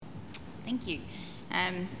Thank you.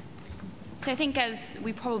 So I think, as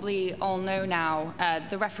we probably all know now,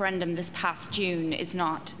 the referendum this past June is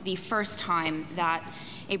not the first time that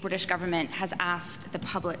a British government has asked the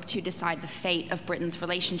public to decide the fate of Britain's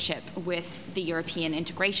relationship with the European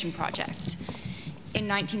integration project. In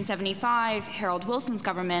 1975, Harold Wilson's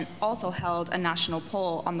government also held a national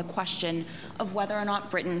poll on the question of whether or not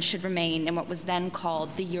Britain should remain in what was then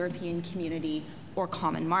called the European Community or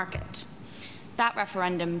Common Market. That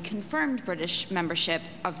referendum confirmed British membership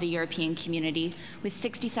of the European Community, with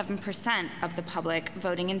 67% of the public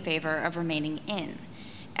voting in favor of remaining in.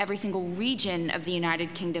 Every single region of the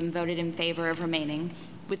United Kingdom voted in favor of remaining,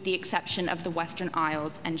 with the exception of the Western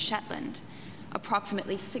Isles and Shetland.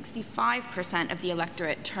 Approximately 65% of the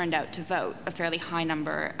electorate turned out to vote, a fairly high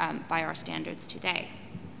number by our standards today.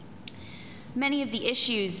 Many of the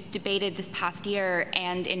issues debated this past year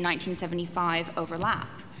and in 1975 overlap.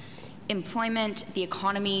 Employment, the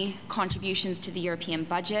economy, contributions to the European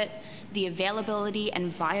budget, the availability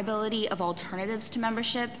and viability of alternatives to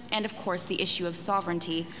membership, and of course the issue of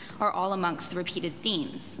sovereignty are all amongst the repeated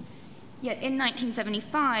themes. Yet in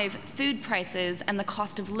 1975, food prices and the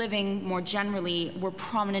cost of living more generally were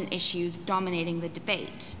prominent issues dominating the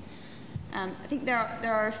debate. I think there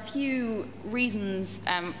are a few reasons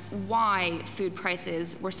why food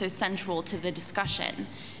prices were so central to the discussion.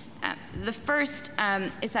 The first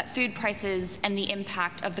is that food prices and the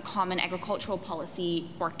impact of the Common Agricultural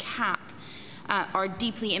Policy, or CAP, are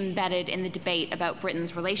deeply embedded in the debate about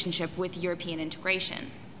Britain's relationship with European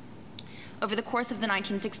integration. Over the course of the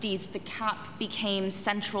 1960s, the CAP became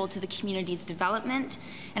central to the community's development,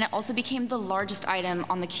 and it also became the largest item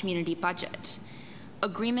on the community budget.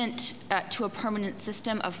 Agreement to a permanent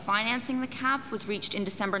system of financing the CAP was reached in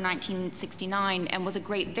December 1969 and was a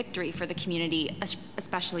great victory for the community,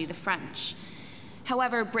 especially the French.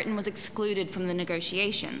 However, Britain was excluded from the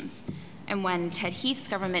negotiations, and when Ted Heath's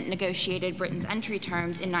government negotiated Britain's entry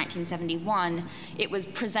terms in 1971, it was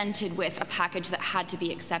presented with a package that had to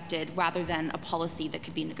be accepted rather than a policy that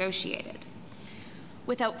could be negotiated.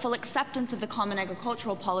 Without full acceptance of the Common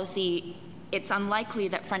Agricultural Policy, it's unlikely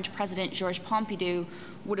that French President Georges Pompidou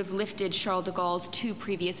would have lifted Charles de Gaulle's two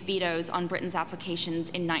previous vetoes on Britain's applications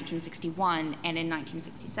in 1961 and in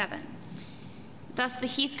 1967. Thus, the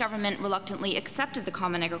Heath government reluctantly accepted the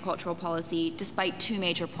Common Agricultural Policy despite two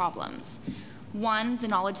major problems. One, the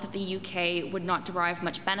knowledge that the UK would not derive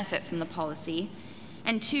much benefit from the policy,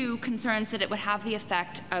 and two, concerns that it would have the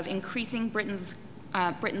effect of increasing Britain's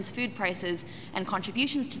food prices and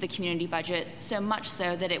contributions to the community budget, so much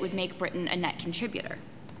so that it would make Britain a net contributor.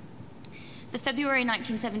 The February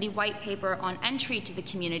 1970 white paper on entry to the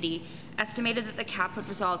community estimated that the CAP would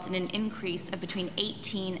result in an increase of between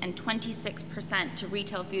 18 and 26% to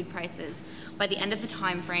retail food prices by the end of the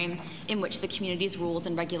time frame in which the community's rules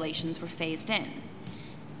and regulations were phased in.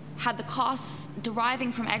 Had the costs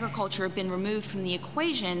deriving from agriculture been removed from the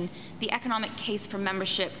equation, the economic case for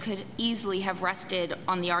membership could easily have rested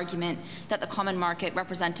on the argument that the common market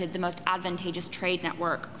represented the most advantageous trade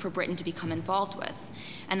network for Britain to become involved with,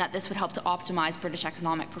 and that this would help to optimize British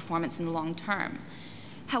economic performance in the long term.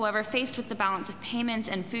 However, faced with the balance of payments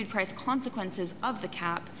and food price consequences of the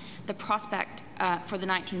CAP, the prospect for the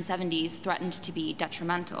 1970s threatened to be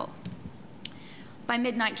detrimental. By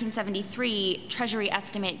mid-1973, Treasury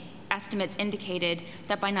estimates indicated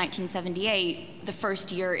that by 1978, the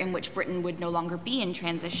first year in which Britain would no longer be in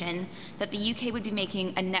transition, that the UK would be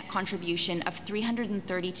making a net contribution of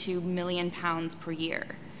 £332 million per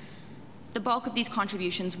year. The bulk of these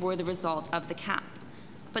contributions were the result of the CAP,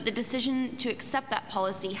 but the decision to accept that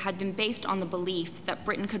policy had been based on the belief that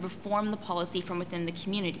Britain could reform the policy from within the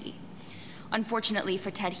community. Unfortunately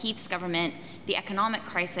for Ted Heath's government, the economic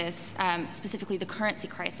crisis, specifically the currency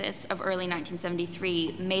crisis of early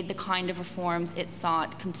 1973, made the kind of reforms it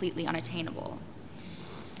sought completely unattainable.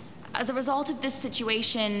 As a result of this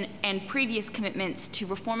situation and previous commitments to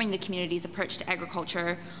reforming the community's approach to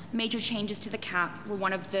agriculture, major changes to the CAP were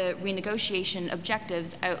one of the renegotiation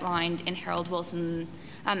objectives outlined in Harold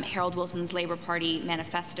Wilson's Labour Party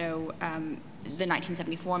manifesto, the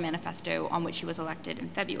 1974 manifesto on which he was elected in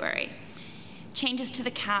February. Changes to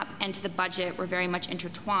the CAP and to the budget were very much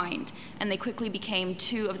intertwined, and they quickly became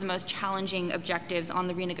two of the most challenging objectives on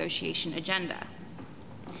the renegotiation agenda.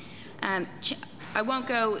 I won't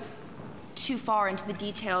go too far into the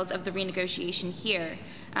details of the renegotiation here.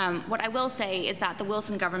 What I will say is that the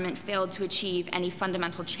Wilson government failed to achieve any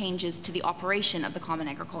fundamental changes to the operation of the Common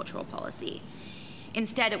Agricultural Policy.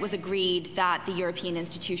 Instead, it was agreed that the European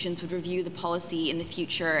institutions would review the policy in the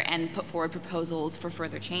future and put forward proposals for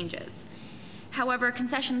further changes. However,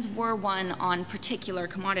 concessions were won on particular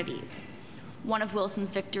commodities. One of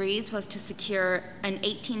Wilson's victories was to secure an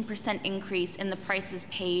 18% increase in the prices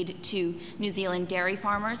paid to New Zealand dairy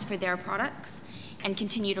farmers for their products, and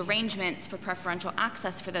continued arrangements for preferential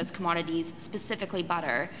access for those commodities, specifically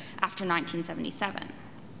butter, after 1977.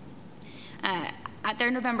 At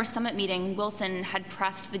their November summit meeting, Wilson had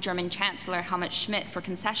pressed the German Chancellor Helmut Schmidt for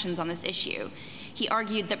concessions on this issue. He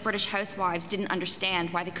argued that British housewives didn't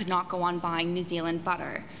understand why they could not go on buying New Zealand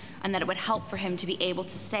butter, and that it would help for him to be able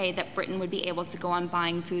to say that Britain would be able to go on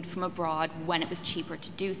buying food from abroad when it was cheaper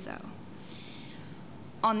to do so.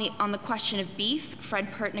 On the question of beef,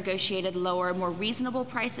 Fred Pert negotiated lower, more reasonable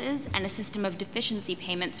prices and a system of deficiency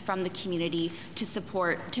payments from the community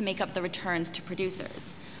to make up the returns to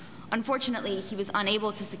producers. Unfortunately, he was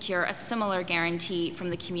unable to secure a similar guarantee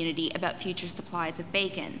from the community about future supplies of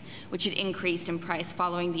bacon, which had increased in price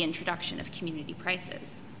following the introduction of community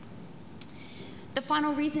prices. The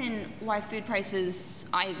final reason why food prices,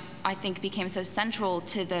 I think, became so central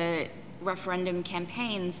to the referendum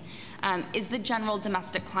campaigns is the general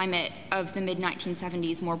domestic climate of the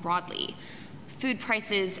mid-1970s more broadly. Food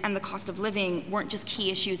prices and the cost of living weren't just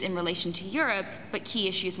key issues in relation to Europe, but key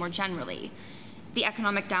issues more generally. The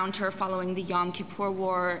economic downturn following the Yom Kippur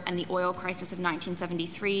War and the oil crisis of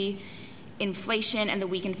 1973, inflation and the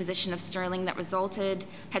weakened position of sterling that resulted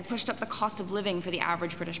had pushed up the cost of living for the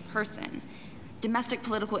average British person. Domestic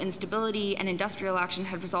political instability and industrial action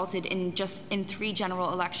had resulted in 3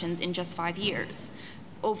 general elections in just 5 years.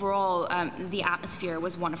 Overall, the atmosphere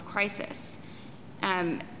was one of crisis.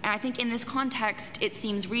 And I think in this context, it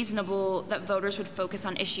seems reasonable that voters would focus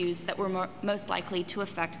on issues that were most likely to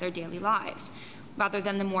affect their daily lives, rather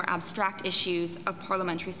than the more abstract issues of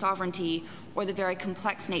parliamentary sovereignty or the very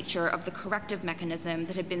complex nature of the corrective mechanism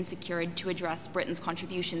that had been secured to address Britain's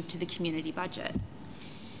contributions to the community budget.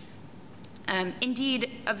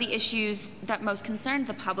 Indeed, of the issues that most concerned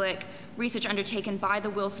the public, research undertaken by the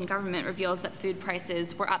Wilson government reveals that food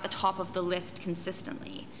prices were at the top of the list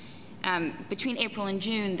consistently. Between April and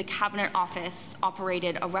June, the Cabinet Office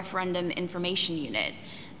operated a referendum information unit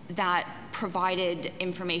that provided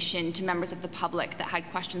information to members of the public that had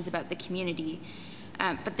questions about the community.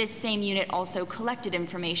 But this same unit also collected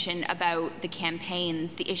information about the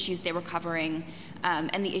campaigns, the issues they were covering,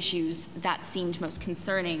 and the issues that seemed most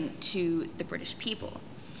concerning to the British people.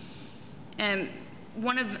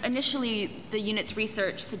 Initially, the unit's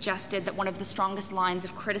research suggested that one of the strongest lines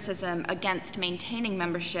of criticism against maintaining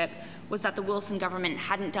membership was that the Wilson government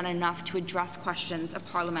hadn't done enough to address questions of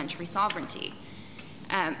parliamentary sovereignty.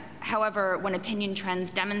 However, when opinion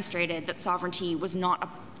trends demonstrated that sovereignty was not a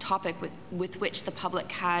topic with which the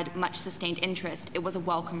public had much sustained interest, it was a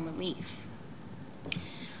welcome relief.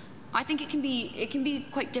 I think it can be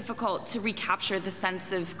quite difficult to recapture the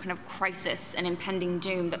sense of kind of crisis and impending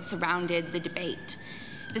doom that surrounded the debate.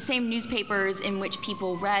 The same newspapers in which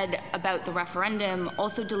people read about the referendum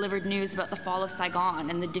also delivered news about the fall of Saigon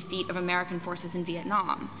and the defeat of American forces in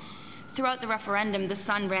Vietnam. Throughout the referendum, The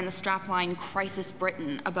Sun ran the strapline "Crisis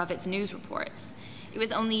Britain" above its news reports. It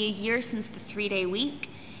was only a year since the 3-day week,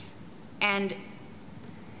 and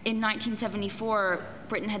in 1974,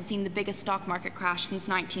 Britain had seen the biggest stock market crash since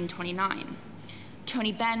 1929.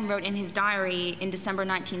 Tony Benn wrote in his diary in December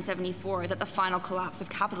 1974 that the final collapse of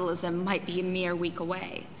capitalism might be a mere week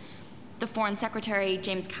away. The Foreign Secretary,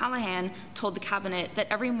 James Callaghan, told the cabinet that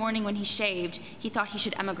every morning when he shaved, he thought he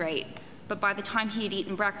should emigrate, but by the time he had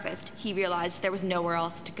eaten breakfast, he realized there was nowhere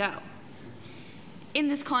else to go. In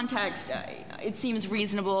this context, it seems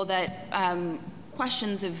reasonable that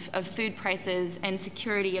questions of food prices and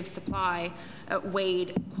security of supply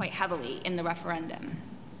weighed quite heavily in the referendum.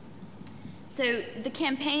 So the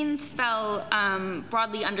campaigns fell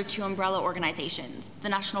broadly under 2 umbrella organizations, the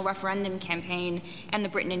National Referendum Campaign and the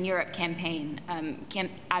Britain in Europe campaign,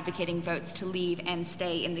 advocating votes to leave and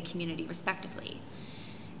stay in the community respectively.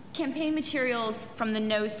 Campaign materials from the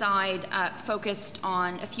No side focused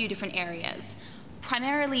on a few different areas.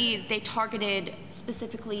 Primarily, they targeted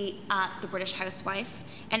specifically at the British housewife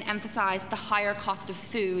and emphasized the higher cost of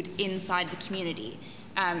food inside the community.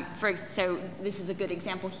 So this is a good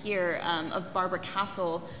example here of Barbara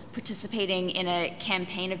Castle participating in a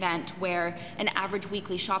campaign event where an average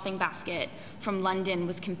weekly shopping basket from London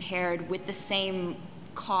was compared with the same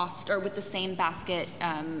cost or with the same basket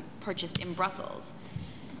purchased in Brussels.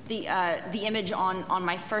 The image on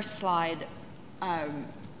my first slide,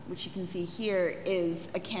 which you can see here, is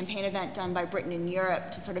a campaign event done by Britain in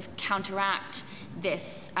Europe to sort of counteract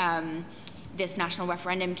this national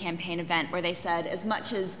referendum campaign event, where they said as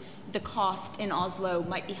much as the cost in Oslo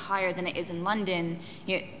might be higher than it is in London,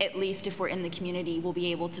 at least if we're in the community, we'll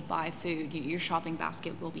be able to buy food. Your shopping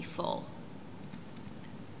basket will be full.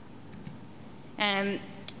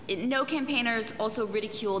 No campaigners also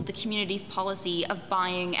ridiculed the community's policy of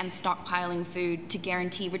buying and stockpiling food to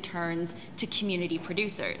guarantee returns to community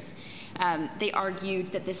producers. They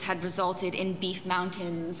argued that this had resulted in beef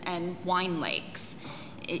mountains and wine lakes.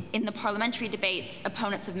 In the parliamentary debates,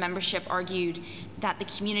 opponents of membership argued that the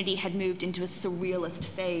community had moved into a surrealist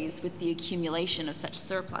phase with the accumulation of such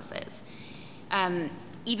surpluses.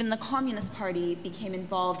 Even the Communist Party became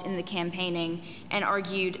involved in the campaigning and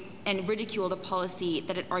argued and ridiculed a policy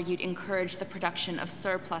that it argued encouraged the production of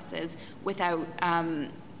surpluses without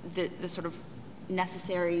the sort of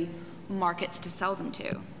necessary markets to sell them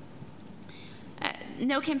to.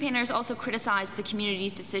 No campaigners also criticized the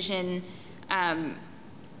community's decision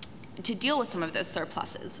to deal with some of those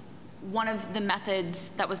surpluses. One of the methods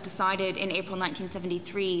that was decided in April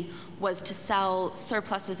 1973 was to sell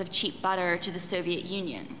surpluses of cheap butter to the Soviet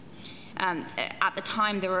Union. At the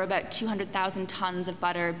time, there were about 200,000 tons of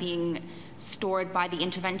butter being stored by the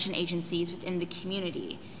intervention agencies within the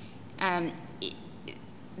community.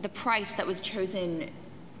 The price that was chosen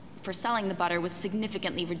for selling the butter was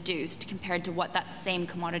significantly reduced compared to what that same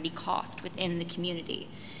commodity cost within the community.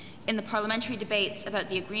 In the parliamentary debates about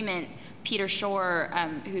the agreement, Peter Shore,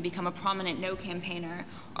 who had become a prominent No campaigner,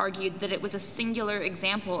 argued that it was a singular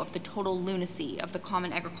example of the total lunacy of the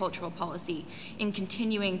Common Agricultural Policy in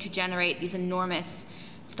continuing to generate these enormous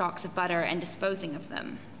stocks of butter and disposing of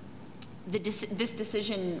them. This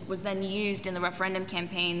decision was then used in the referendum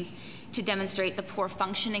campaigns to demonstrate the poor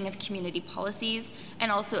functioning of community policies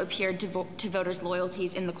and also appeared to voters'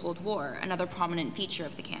 loyalties in the Cold War, another prominent feature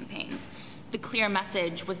of the campaigns. The clear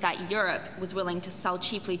message was that Europe was willing to sell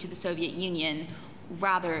cheaply to the Soviet Union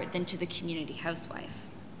rather than to the community housewife.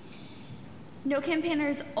 No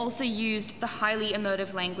campaigners also used the highly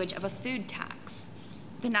emotive language of a food tax.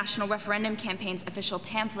 The National Referendum Campaign's official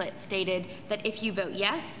pamphlet stated that if you vote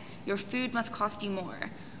yes, your food must cost you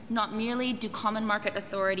more. Not merely do common market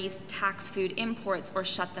authorities tax food imports or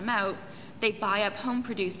shut them out, they buy up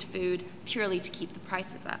home-produced food purely to keep the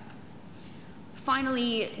prices up.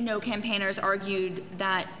 Finally, No campaigners argued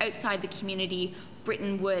that outside the community,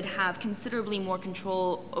 Britain would have considerably more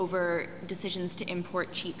control over decisions to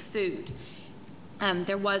import cheap food.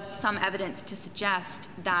 There was some evidence to suggest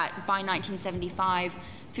that by 1975,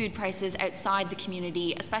 food prices outside the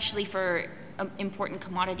community, especially for important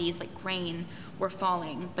commodities like grain, were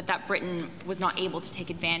falling, but that Britain was not able to take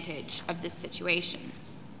advantage of this situation.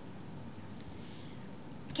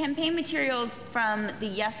 Campaign materials from the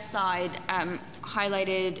yes side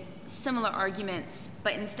highlighted similar arguments,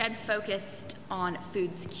 but instead focused on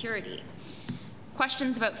food security.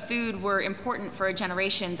 Questions about food were important for a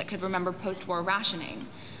generation that could remember post-war rationing.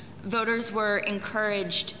 Voters were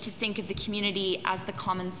encouraged to think of the community as the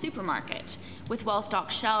common supermarket, with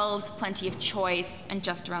well-stocked shelves, plenty of choice, and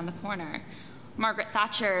just around the corner. Margaret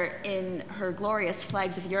Thatcher, in her glorious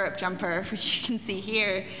Flags of Europe jumper, which you can see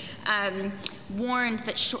here, warned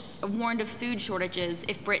of food shortages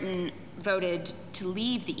if Britain voted to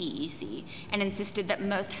leave the EEC, and insisted that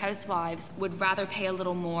most housewives would rather pay a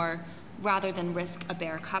little more rather than risk a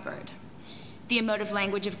bare cupboard. The emotive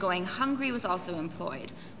language of going hungry was also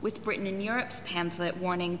employed, with Britain in Europe's pamphlet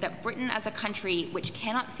warning that Britain as a country which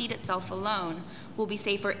cannot feed itself alone will be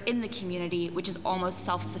safer in the community which is almost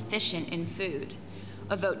self-sufficient in food.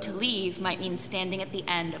 A vote to leave might mean standing at the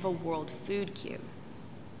end of a world food queue.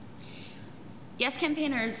 Yes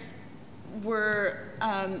campaigners were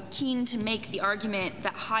keen to make the argument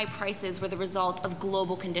that high prices were the result of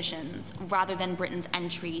global conditions rather than Britain's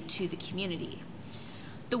entry to the community.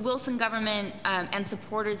 The Wilson government and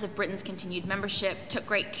supporters of Britain's continued membership took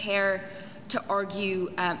great care to argue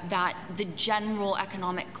that the general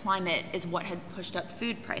economic climate is what had pushed up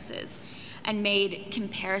food prices, and made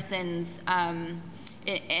comparisons and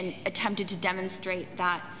attempted to demonstrate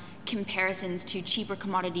that comparisons to cheaper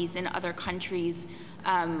commodities in other countries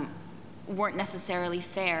weren't necessarily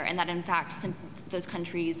fair, and that in fact those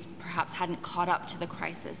countries perhaps hadn't caught up to the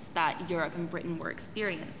crisis that Europe and Britain were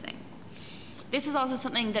experiencing. This is also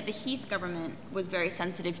something that the Heath government was very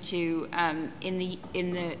sensitive to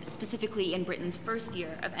specifically in Britain's first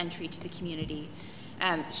year of entry to the community.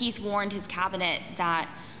 Heath warned his cabinet that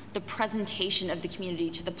the presentation of the community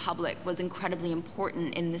to the public was incredibly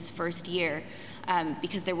important in this first year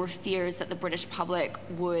because there were fears that the British public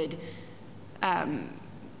would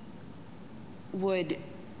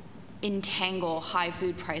entangle high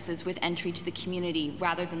food prices with entry to the community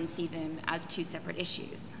rather than see them as two separate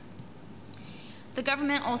issues. The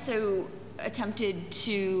government also attempted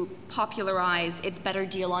to popularize its better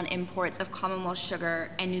deal on imports of Commonwealth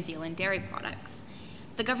sugar and New Zealand dairy products.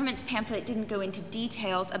 the government's pamphlet didn't go into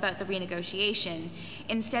details about the renegotiation.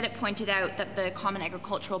 Instead, it pointed out that the Common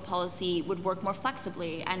Agricultural Policy would work more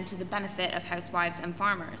flexibly and to the benefit of housewives and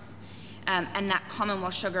farmers, and that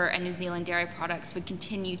Commonwealth sugar and New Zealand dairy products would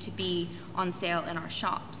continue to be on sale in our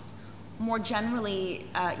shops. More generally,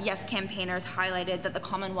 Yes campaigners highlighted that the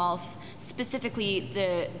Commonwealth, specifically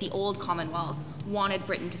the old Commonwealth, wanted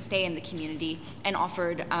Britain to stay in the community and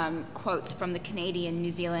offered quotes from the Canadian,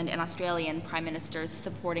 New Zealand, and Australian Prime Ministers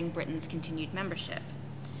supporting Britain's continued membership.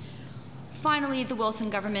 Finally, the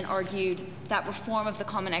Wilson government argued that reform of the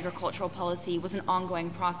Common Agricultural Policy was an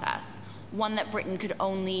ongoing process, one that Britain could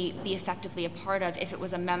only be effectively a part of if it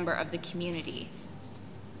was a member of the community.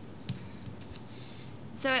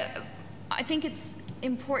 So I think it's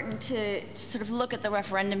important to sort of look at the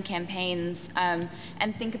referendum campaigns and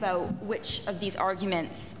think about which of these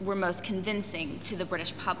arguments were most convincing to the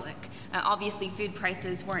British public. Obviously, food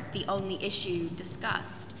prices weren't the only issue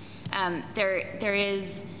discussed. There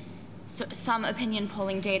is some opinion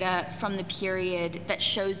polling data from the period that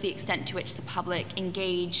shows the extent to which the public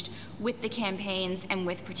engaged with the campaigns and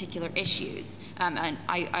with particular issues. And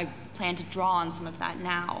I plan to draw on some of that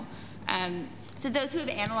now. So those who have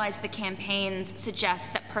analyzed the campaigns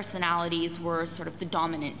suggest that personalities were sort of the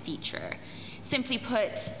dominant feature. Simply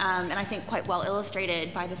put, and I think quite well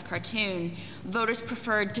illustrated by this cartoon, voters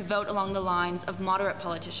preferred to vote along the lines of moderate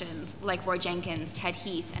politicians like Roy Jenkins, Ted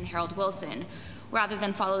Heath, and Harold Wilson, rather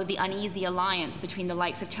than follow the uneasy alliance between the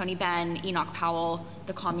likes of Tony Benn, Enoch Powell,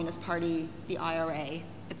 the Communist Party, the IRA,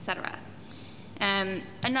 etc.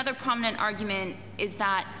 Another prominent argument is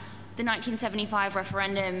that the 1975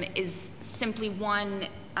 referendum is simply one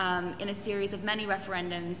in a series of many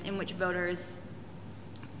referendums in which voters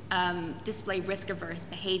display risk-averse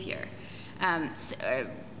behavior.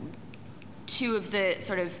 Two of the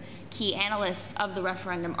sort of key analysts of the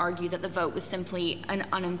referendum argue that the vote was simply an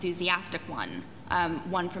unenthusiastic one,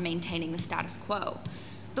 one for maintaining the status quo.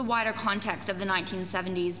 The wider context of the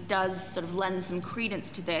 1970s does sort of lend some credence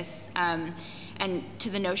to this, and to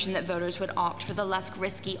the notion that voters would opt for the less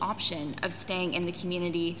risky option of staying in the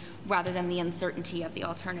community rather than the uncertainty of the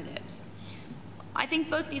alternatives. I think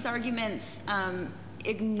both these arguments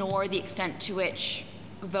ignore the extent to which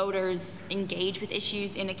voters engage with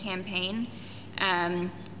issues in a campaign, and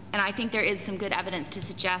I think there is some good evidence to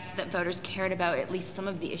suggest that voters cared about at least some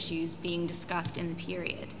of the issues being discussed in the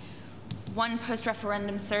period. One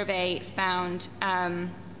post-referendum survey found,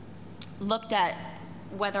 looked at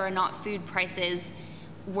whether or not food prices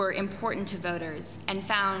were important to voters and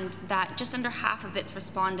found that just under half of its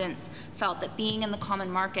respondents felt that being in the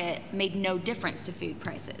common market made no difference to food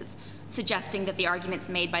prices, suggesting that the arguments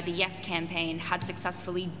made by the Yes campaign had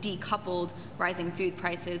successfully decoupled rising food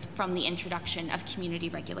prices from the introduction of community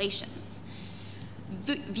regulations.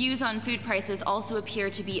 Views on food prices also appear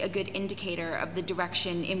to be a good indicator of the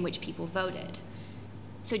direction in which people voted.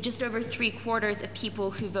 So just over 3/4 of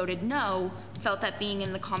people who voted no felt that being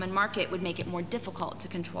in the common market would make it more difficult to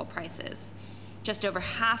control prices. Just over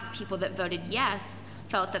half people that voted yes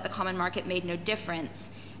felt that the common market made no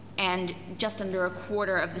difference, and just under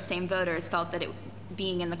 1/4 of the same voters felt that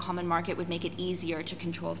being in the common market would make it easier to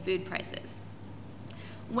control food prices.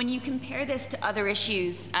 When you compare this to other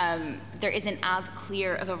issues, there isn't as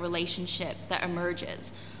clear of a relationship that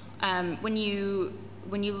emerges.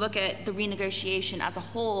 When you look at the renegotiation as a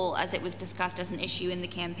whole, as it was discussed as an issue in the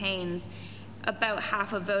campaigns, about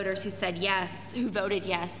half of voters who voted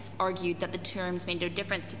yes, argued that the terms made no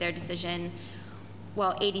difference to their decision,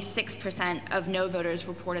 while 86% of no voters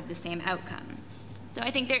reported the same outcome. So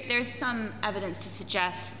I think there's some evidence to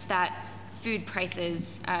suggest that food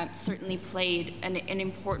prices certainly played an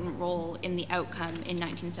important role in the outcome in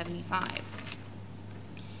 1975.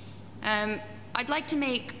 I'd like to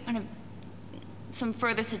make kind of some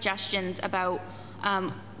further suggestions about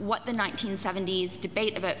what the 1970s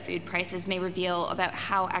debate about food prices may reveal about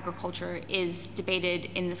how agriculture is debated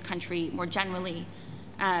in this country more generally.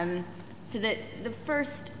 So the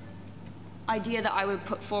first idea that I would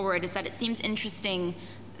put forward is that it seems interesting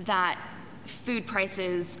that food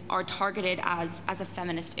prices are targeted as a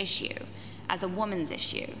feminist issue, as a woman's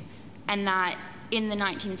issue, and that in the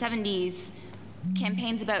 1970s,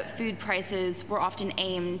 campaigns about food prices were often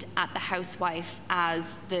aimed at the housewife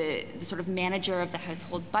as the sort of manager of the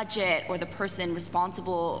household budget or the person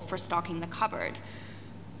responsible for stocking the cupboard.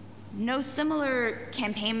 No similar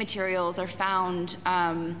campaign materials are found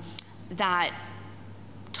that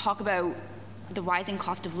talk about the rising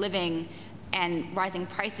cost of living and rising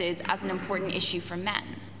prices as an important issue for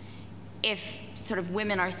men. If sort of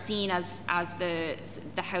women are seen as the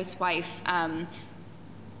housewife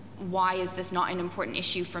why is this not an important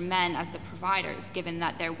issue for men as the providers, given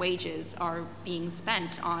that their wages are being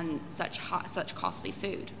spent on such costly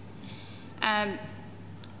food?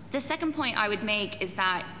 The second point I would make is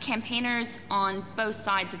that campaigners on both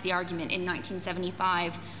sides of the argument in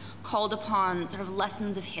 1975 called upon sort of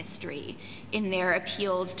lessons of history in their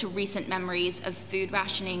appeals to recent memories of food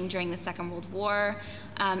rationing during the Second World War,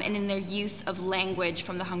 and in their use of language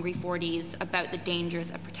from the Hungry 40s about the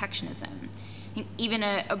dangers of protectionism. Even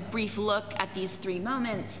a brief look at these three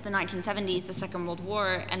moments, the 1970s, the Second World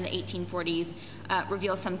War, and the 1840s,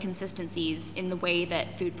 reveals some consistencies in the way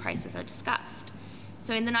that food prices are discussed.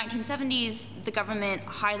 So in the 1970s, the government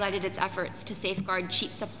highlighted its efforts to safeguard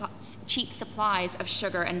cheap supplies of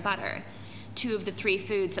sugar and butter, two of the three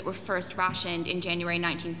foods that were first rationed in January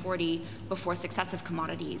 1940 before successive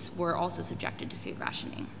commodities were also subjected to food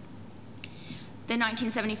rationing. The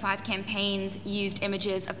 1975 campaigns used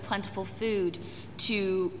images of plentiful food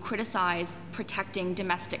to criticize protecting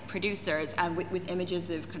domestic producers with images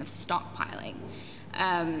of kind of stockpiling.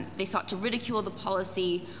 They sought to ridicule the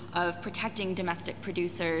policy of protecting domestic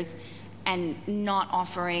producers and not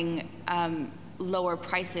offering lower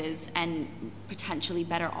prices and potentially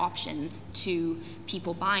better options to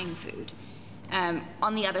people buying food.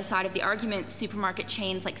 On the other side of the argument, supermarket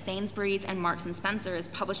chains like Sainsbury's and Marks & Spencer's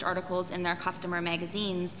published articles in their customer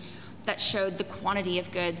magazines that showed the quantity of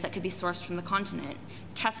goods that could be sourced from the continent.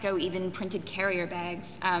 Tesco even printed carrier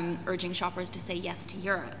bags, urging shoppers to say yes to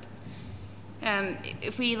Europe.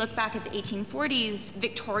 If we look back at the 1840s,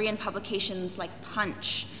 Victorian publications like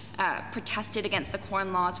Punch protested against the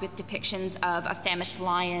Corn Laws with depictions of a famished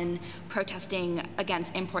lion protesting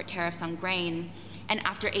against import tariffs on grain. And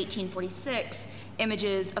after 1846,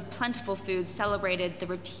 images of plentiful foods celebrated the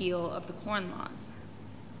repeal of the Corn Laws.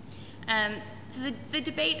 So the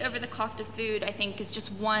debate over the cost of food, I think, is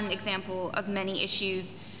just one example of many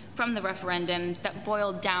issues from the referendum that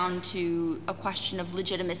boiled down to a question of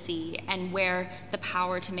legitimacy and where the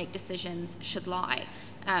power to make decisions should lie.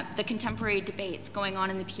 The contemporary debates going on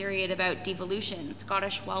in the period about devolution,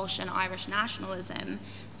 Scottish, Welsh, and Irish nationalism,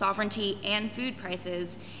 sovereignty and food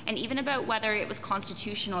prices, and even about whether it was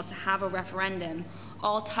constitutional to have a referendum,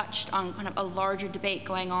 all touched on kind of a larger debate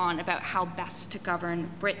going on about how best to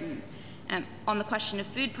govern Britain. On the question of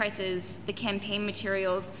food prices, the campaign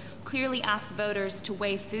materials clearly ask voters to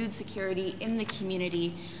weigh food security in the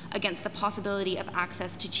community against the possibility of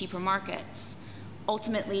access to cheaper markets.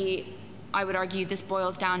 Ultimately, I would argue this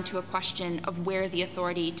boils down to a question of where the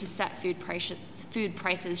authority to set food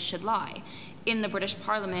prices should lie, in the British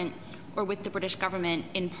Parliament or with the British government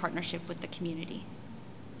in partnership with the community.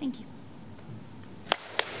 Thank you.